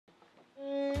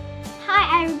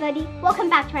Hi everybody, welcome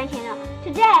back to my channel.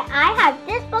 Today I have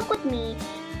this book with me.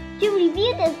 To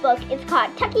review this book, it's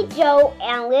called Tucky, Joe,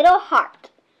 and Little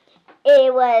Heart.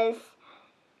 It was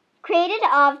created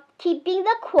of Keeping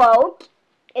the Quilt.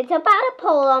 It's about a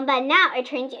poem, but now it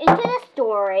turns into the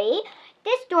story.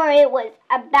 This story was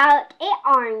about a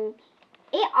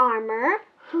armor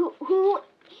who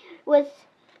was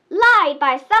lied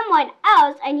by someone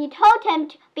else, and he told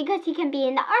him because he can be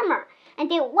in the armor. And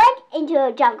they went into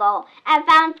a jungle and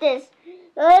found this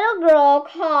little girl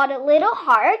called Little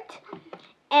Heart.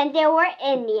 And they were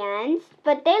Indians,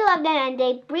 but they loved him and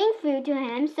they bring food to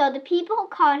him. So the people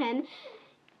called him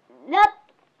the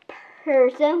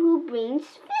person who brings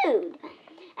food.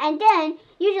 And then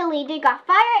usually they got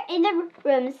fire in the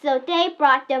room, so they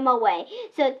brought them away.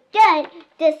 So then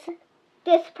this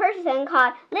person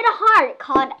called Little Heart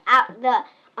called out the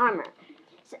armor.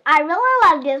 So I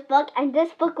really love this book, and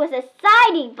this book was a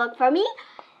exciting book for me.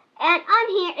 And on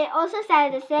here, it also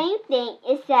said the same thing.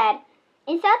 It said,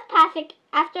 in South Pacific,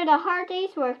 after the hard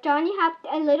day's work, Johnny helped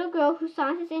a little girl who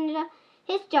saunters into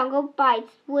his jungle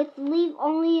bites with leave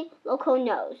only local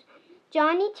knows.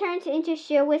 Johnny turns into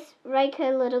share with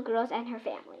regular little girls and her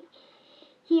family.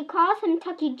 He calls him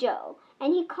Tucky Joe,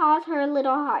 and he calls her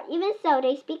Little Heart. Even so,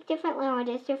 they speak different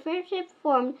languages. Their friendship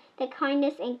formed the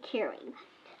kindness and caring.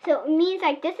 So it means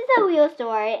like this is a real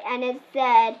story, and it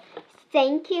said,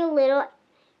 thank you little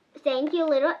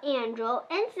Andrew.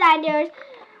 Inside there's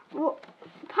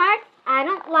parts I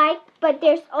don't like, but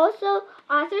there's also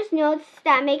author's notes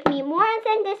that make me more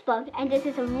understand this book, and this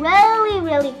is a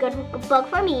really good book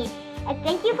for me. And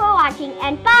thank you for watching,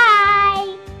 and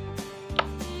bye!